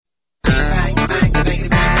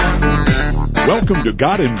Welcome to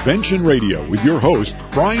Got Invention Radio with your host,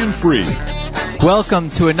 Brian Freed. Welcome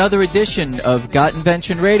to another edition of Got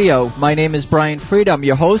Invention Radio. My name is Brian Freed. I'm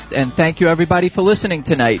your host, and thank you, everybody, for listening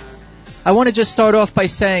tonight. I want to just start off by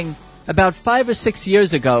saying about 5 or 6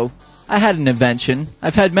 years ago, I had an invention.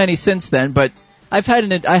 I've had many since then, but I had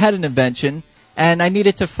an invention, and I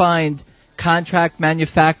needed to find contract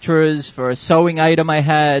manufacturers for a sewing item I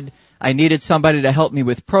had. I needed somebody to help me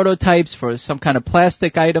with prototypes for some kind of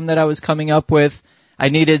plastic item that I was coming up with. I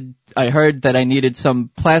heard that I needed some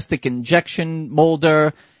plastic injection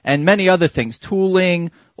molder and many other things, tooling,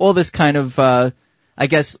 all this kind of,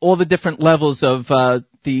 all the different levels of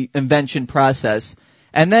the invention process.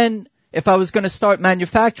 And then if I was going to start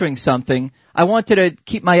manufacturing something, I wanted to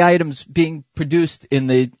keep my items being produced in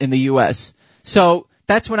the U.S. So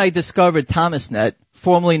that's when I discovered ThomasNet,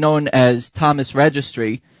 formerly known as Thomas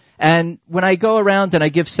Registry. And when I go around and I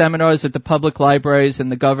give seminars at the public libraries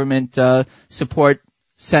and the government support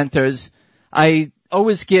centers, I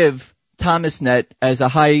always give ThomasNet as a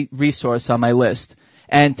high resource on my list.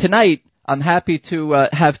 And tonight, I'm happy to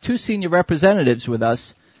have two senior representatives with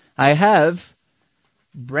us. I have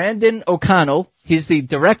Brandon O'Connell. He's the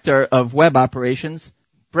Director of Web Operations.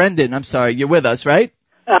 Brendan, I'm sorry, you're with us, right?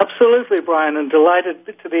 Absolutely, Brian, and delighted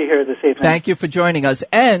to be here this evening. Thank you for joining us.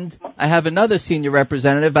 And I have another senior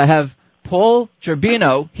representative. I have Paul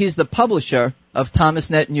Gerbino. He's the publisher of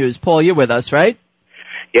ThomasNet News. Paul, you're with us, right?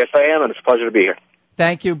 Yes, I am, and it's a pleasure to be here.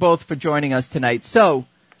 Thank you both for joining us tonight. So,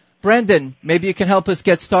 Brendan, maybe you can help us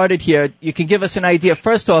get started here. You can give us an idea.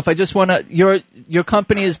 First off, I just want to, your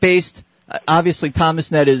company is based, obviously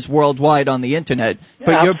ThomasNet is worldwide on the Internet,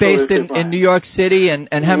 but you're based in New York City, and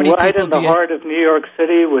how many right people do you... Right in the heart of New York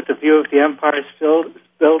City with a view of the Empire State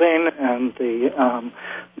Building and the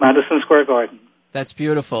Madison Square Garden. That's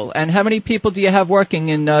beautiful. And how many people do you have working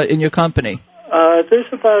in your company? There's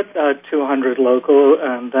about 200 local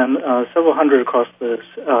and then several hundred across the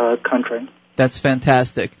country. That's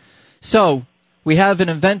fantastic. So, we have an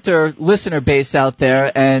inventor listener base out there,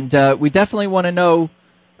 and we definitely want to know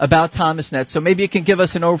about ThomasNet. So maybe you can give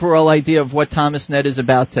us an overall idea of what ThomasNet is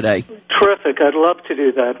about today. Terrific. I'd love to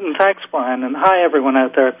do that. And thanks, Brian. And hi, everyone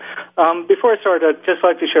out there. Before I start, I'd just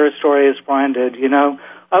like to share a story as Brian did. You know,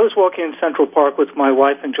 I was walking in Central Park with my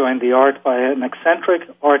wife enjoying the art by an eccentric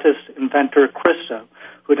artist, inventor, Christo,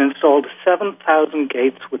 who had installed 7,000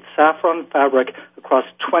 gates with saffron fabric across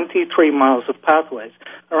 23 miles of pathways.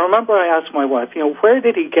 I remember I asked my wife, where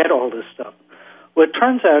did he get all this stuff? Well, it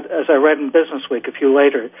turns out, as I read in Business Week a few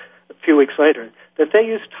weeks later, that they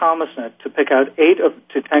used ThomasNet to pick out 8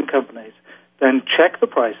 to 10 companies, then check the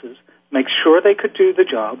prices, make sure they could do the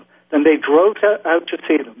job, then they drove out to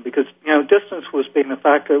see them because, distance was a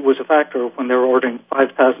factor when they were ordering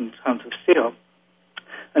 5,000 tons of steel.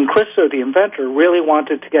 And Christo, the inventor, really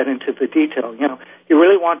wanted to get into the detail. He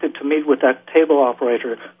really wanted to meet with that table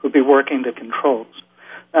operator who'd be working the controls.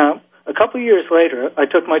 Now, a couple of years later, I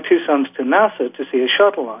took my 2 sons to NASA to see a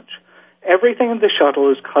shuttle launch. Everything in the shuttle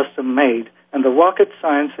is custom-made, and the rocket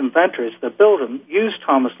science inventors that build them use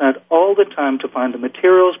ThomasNet all the time to find the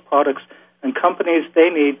materials, products, and companies they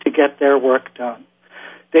need to get their work done.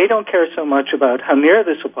 They don't care so much about how near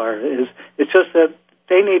the supplier is. It's just that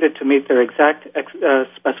they need it to meet their exact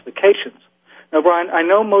specifications. Now, Brian, I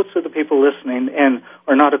know most of the people listening in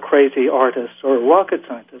are not a crazy artist or a rocket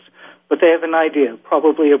scientist, but they have an idea,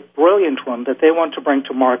 probably a brilliant one, that they want to bring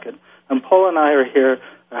to market. And Paul and I are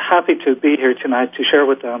happy to be here tonight to share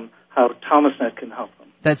with them how ThomasNet can help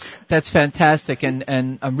them. That's fantastic,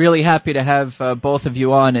 and I'm really happy to have both of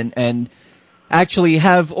you on and actually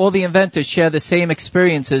have all the inventors share the same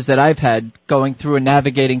experiences that I've had going through and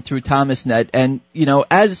navigating through ThomasNet. And,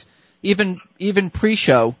 as even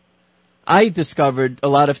pre-show, I discovered a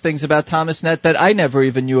lot of things about ThomasNet that I never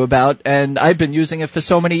even knew about, and I've been using it for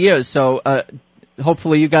so many years. So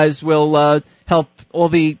hopefully you guys will help all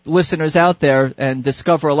the listeners out there and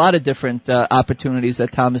discover a lot of different opportunities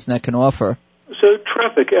that ThomasNet can offer. So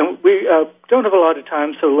terrific. And we don't have a lot of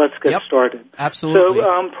time, so let's get started. Absolutely.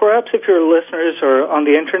 So perhaps if your listeners are on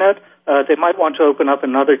the Internet, they might want to open up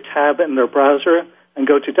another tab in their browser and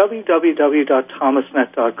go to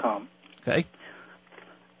www.thomasnet.com. Okay.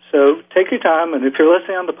 So take your time, and if you're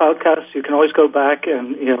listening on the podcast, you can always go back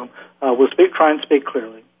and, we'll try and speak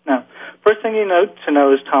clearly. Now, first thing you need to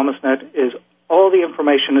know is ThomasNet is all the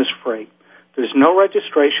information is free. There's no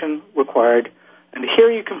registration required, and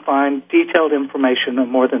here you can find detailed information on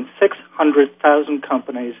more than 600,000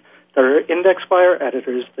 companies that are indexed by our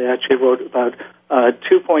editors. They actually wrote about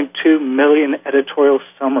 2.2 million editorial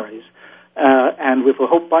summaries, and with a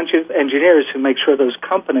whole bunch of engineers who make sure those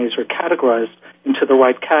companies are categorized into the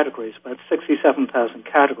right categories, about 67,000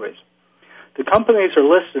 categories. The companies are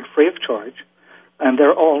listed free of charge, and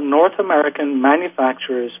they're all North American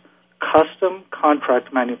manufacturers, custom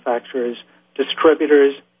contract manufacturers,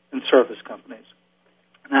 distributors, and service companies.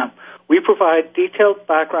 Now, we provide detailed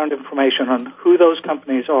background information on who those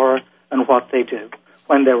companies are and what they do,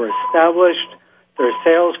 when they were established, their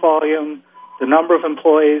sales volume, the number of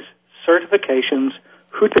employees, certifications,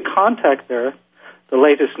 who to contact there, the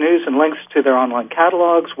latest news and links to their online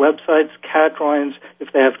catalogs, websites, CAD drawings,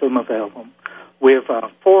 if they have them available. We have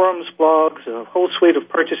forums, blogs, a whole suite of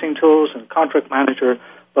purchasing tools and contract manager,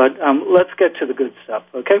 but let's get to the good stuff,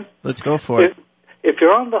 okay? Let's go for it. If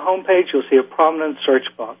you're on the home page, you'll see a prominent search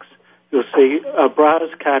box. You'll see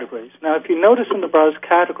browse categories. Now, if you notice in the browse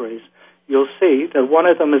categories, you'll see that one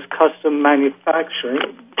of them is custom manufacturing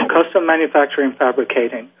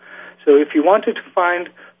fabricating. So if you wanted to find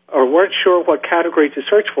or weren't sure what category to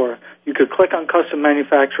search for, you could click on custom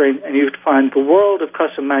manufacturing and you'd find the world of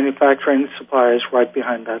custom manufacturing suppliers right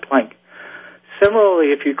behind that link.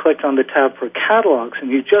 Similarly, if you clicked on the tab for catalogs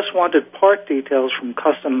and you just wanted part details from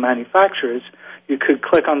custom manufacturers, you could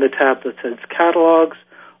click on the tab that says catalogs,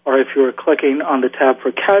 or if you were clicking on the tab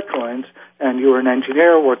for CAD drawings and you were an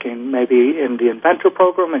engineer working maybe in the Inventor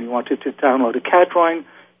program and you wanted to download a CAD drawing,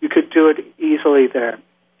 you could do it easily there.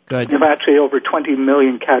 Good. You have actually over 20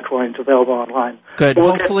 million CAD drawings available online. Good.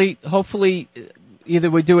 Hopefully, either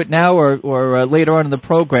we do it now or later on in the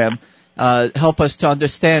program. Help us to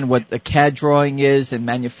understand what a CAD drawing is and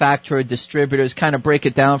manufacturer, distributors, kind of break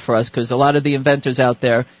it down for us, because a lot of the inventors out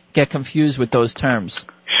there get confused with those terms.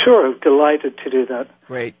 Sure, delighted to do that.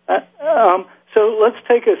 Great. So let's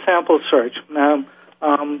take a sample search. Now,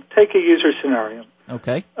 take a user scenario.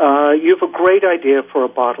 Okay. You have a great idea for a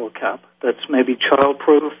bottle cap that's maybe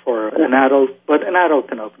child-proof or an adult, but an adult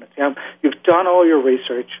can open it. You've done all your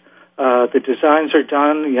research. The designs are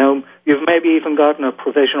done. You've maybe even gotten a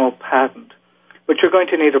provisional patent, but you're going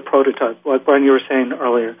to need a prototype, like Brian, you were saying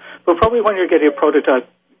earlier. But probably when you're getting a prototype,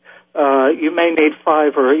 you may need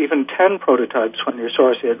 5 or even 10 prototypes when you're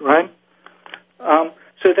sourcing it, right?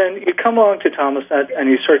 So then you come along to Thomasnet and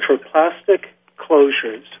you search for plastic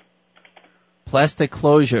closures. Plastic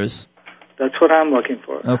closures. That's what I'm looking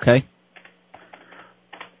for. Okay.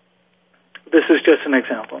 This is just an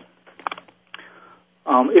example.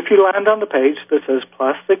 If you land on the page that says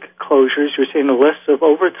plastic closures, you're seeing a list of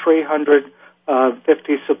over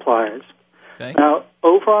 350 suppliers. Okay. Now,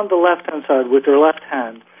 over on the left-hand side with your left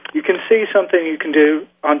hand, you can see something you can do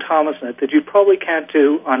on Thomasnet that you probably can't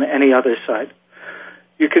do on any other site.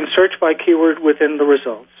 You can search by keyword within the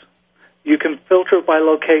results. You can filter by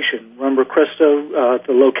location. Remember, Christo,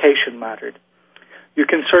 the location mattered. You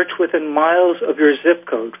can search within miles of your zip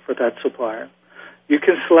code for that supplier. You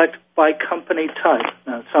can select by company type.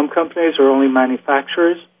 Now, some companies are only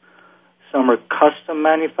manufacturers. Some are custom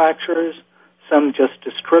manufacturers. Some just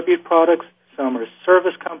distribute products. Some are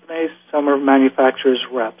service companies. Some are manufacturers'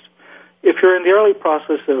 reps. If you're in the early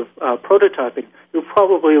process of prototyping, you're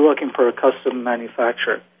probably looking for a custom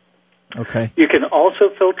manufacturer. Okay. You can also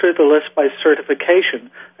filter the list by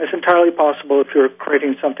certification. It's entirely possible if you're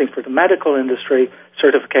creating something for the medical industry,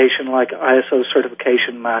 certification like ISO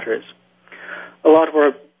certification matters. A lot of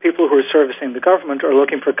our people who are servicing the government are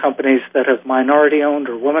looking for companies that have minority-owned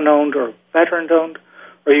or woman-owned or veteran-owned,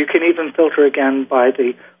 or you can even filter again by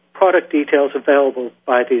the product details available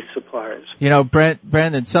by these suppliers.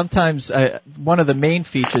 Brandon, sometimes one of the main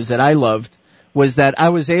features that I loved was that I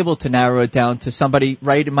was able to narrow it down to somebody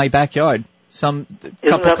right in my backyard. Couple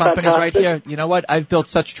companies fantastic? right here. You know what? I've built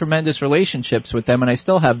such tremendous relationships with them, and I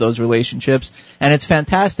still have those relationships, and it's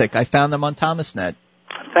fantastic. I found them on Thomasnet.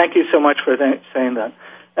 Thank you so much for saying that.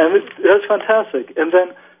 And that's fantastic. And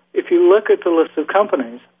then if you look at the list of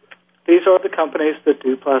companies, these are the companies that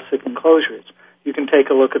do plastic enclosures. You can take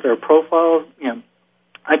a look at their profile.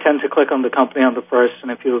 I tend to click on the company on the first, and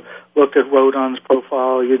if you looked at Rodon's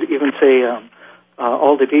profile, you'd even see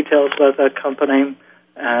all the details about that company.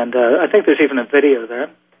 And I think there's even a video there.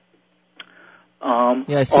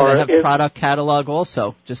 I see they have a product catalog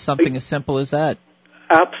also, just something as simple as that.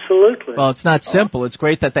 Absolutely. Well, it's not simple. It's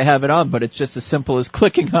great that they have it on, but it's just as simple as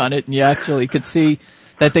clicking on it, and you actually could see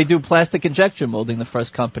that they do plastic injection molding, the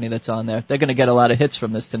first company that's on there. They're going to get a lot of hits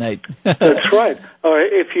from this tonight. That's right. Or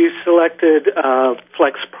if you selected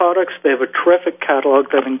Flex Products, they have a terrific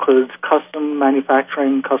catalog that includes custom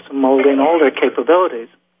manufacturing, custom molding, all their capabilities.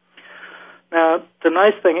 Now, the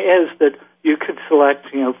nice thing is that you could select,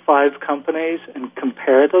 5 companies and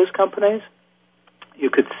compare those companies. You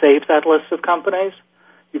could save that list of companies.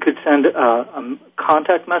 You could send a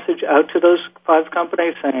contact message out to those 5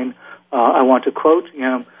 companies saying, I want to quote.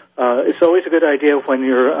 It's always a good idea when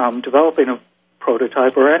you're developing a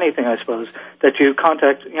prototype or anything, I suppose, that you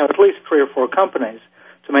contact, at least 3 or 4 companies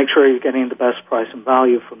to make sure you're getting the best price and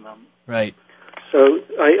value from them. Right. So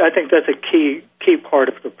I think that's a key part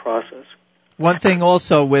of the process. One thing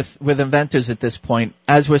also with inventors at this point,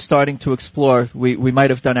 as we're starting to explore, we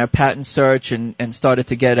might have done our patent search and started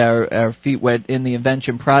to get our feet wet in the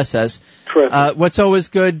invention process. What's always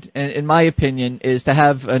good, in my opinion, is to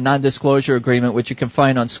have a non-disclosure agreement, which you can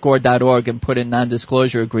find on score.org and put in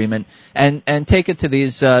non-disclosure agreement, and take it to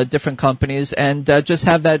these different companies and just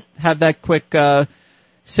have that quick,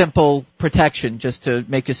 simple protection just to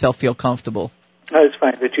make yourself feel comfortable. It's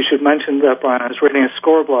funny that you should mention that, Brian. I was reading a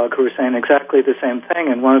Score blog who were saying exactly the same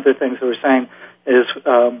thing, and one of the things they were saying is,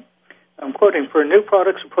 I'm quoting, for new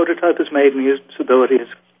products, a prototype is made and usability is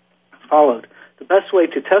followed. The best way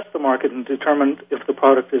to test the market and determine if the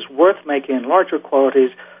product is worth making in larger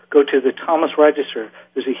quantities, go to the Thomas Register.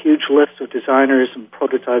 There's a huge list of designers and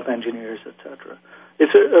prototype engineers, etc.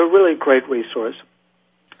 It's a really great resource.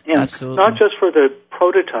 And Absolutely. Not just for the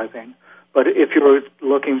prototyping, but if you're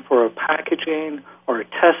looking for a packaging or a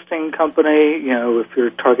testing company, if you're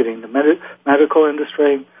targeting the medical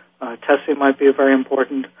industry, testing might be very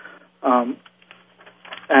important.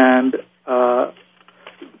 And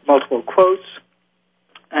multiple quotes.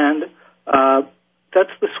 And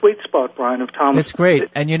that's the sweet spot, Brian, of Thomas. It's great.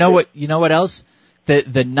 And you know what else?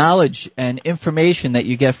 The knowledge and information that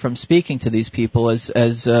you get from speaking to these people as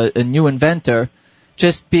a new inventor,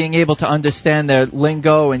 just being able to understand their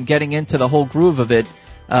lingo and getting into the whole groove of it,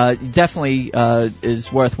 definitely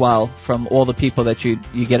is worthwhile from all the people that you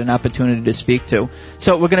get an opportunity to speak to.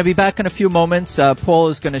 So we're going to be back in a few moments. Paul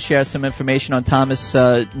is going to share some information on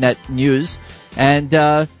ThomasNet News. And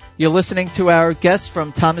you're listening to our guest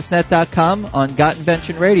from ThomasNet.com on Got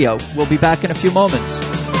Invention Radio. We'll be back in a few moments.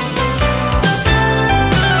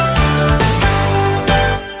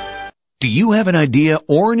 Do you have an idea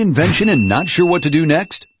or an invention and not sure what to do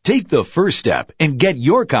next? Take the first step and get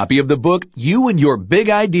your copy of the book, You and Your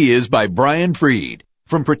Big Ideas by Brian Freed.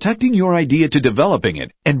 From protecting your idea to developing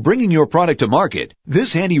it and bringing your product to market,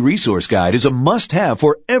 this handy resource guide is a must-have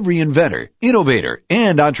for every inventor, innovator,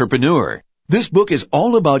 and entrepreneur. This book is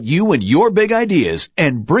all about you and your big ideas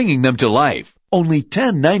and bringing them to life. Only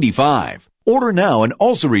 $10.95. Order now and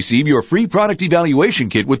also receive your free product evaluation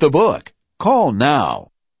kit with the book. Call now.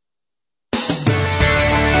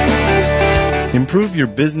 Improve your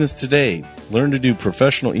business today. Learn to do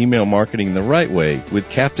professional email marketing the right way with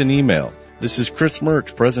Captain Email. This is Chris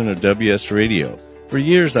Merckx, president of WS Radio. For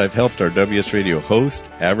years, I've helped our WS Radio hosts,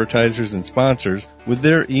 advertisers, and sponsors with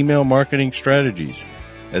their email marketing strategies.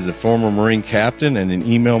 As a former Marine captain and an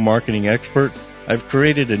email marketing expert, I've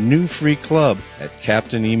created a new free club at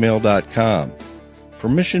CaptainEmail.com. For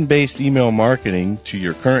mission-based email marketing to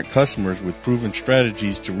your current customers with proven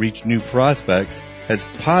strategies to reach new prospects has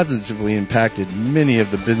positively impacted many of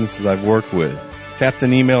the businesses I've worked with.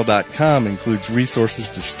 CaptainEmail.com includes resources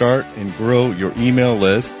to start and grow your email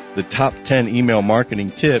list, the top 10 email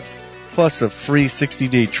marketing tips, plus a free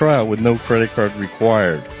 60-day trial with no credit card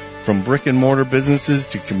required. From brick-and-mortar businesses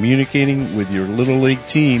to communicating with your Little League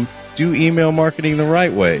team, do email marketing the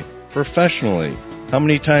right way, professionally. How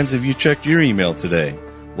many times have you checked your email today?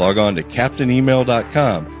 Log on to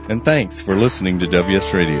CaptainEmail.com, and thanks for listening to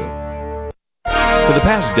WS Radio. For the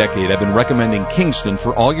past decade, I've been recommending Kingston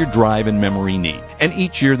for all your drive and memory need, and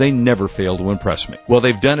each year they never fail to impress me. Well,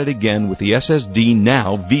 they've done it again with the SSD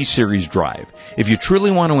Now V-Series drive. If you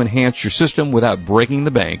truly want to enhance your system without breaking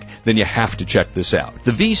the bank, then you have to check this out.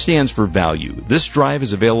 The V stands for value. This drive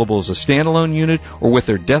is available as a standalone unit or with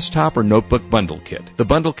their desktop or notebook bundle kit. The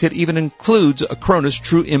bundle kit even includes Acronis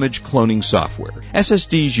True Image cloning software.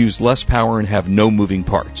 SSDs use less power and have no moving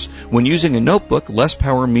parts. When using a notebook, less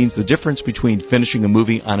power means the difference between finishing a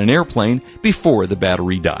movie on an airplane before the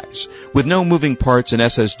battery dies. With no moving parts, an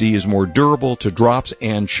SSD is more durable to drops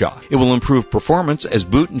and shock. It will improve performance as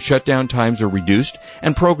boot and shutdown times are reduced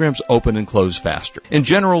and programs open and close faster. In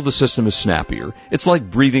general, the system is snappier. It's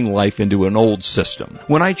like breathing life into an old system.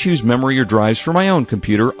 When I choose memory or drives for my own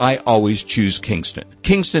computer, I always choose Kingston.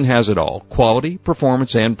 Kingston has it all: quality,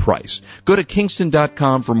 performance, and price. Go to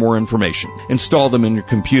Kingston.com for more information. Install them in your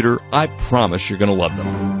computer. I promise you're going to love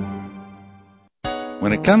them.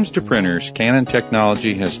 When it comes to printers, Canon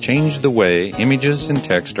technology has changed the way images and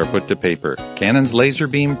text are put to paper. Canon's laser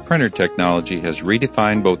beam printer technology has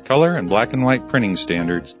redefined both color and black and white printing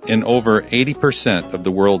standards in over 80% of the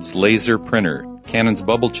world's laser printer. Canon's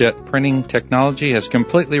bubble jet printing technology has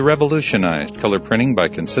completely revolutionized color printing by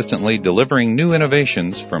consistently delivering new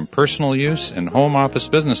innovations from personal use and home office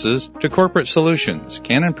businesses to corporate solutions.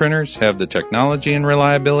 Canon printers have the technology and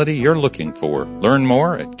reliability you're looking for. Learn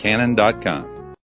more at Canon.com.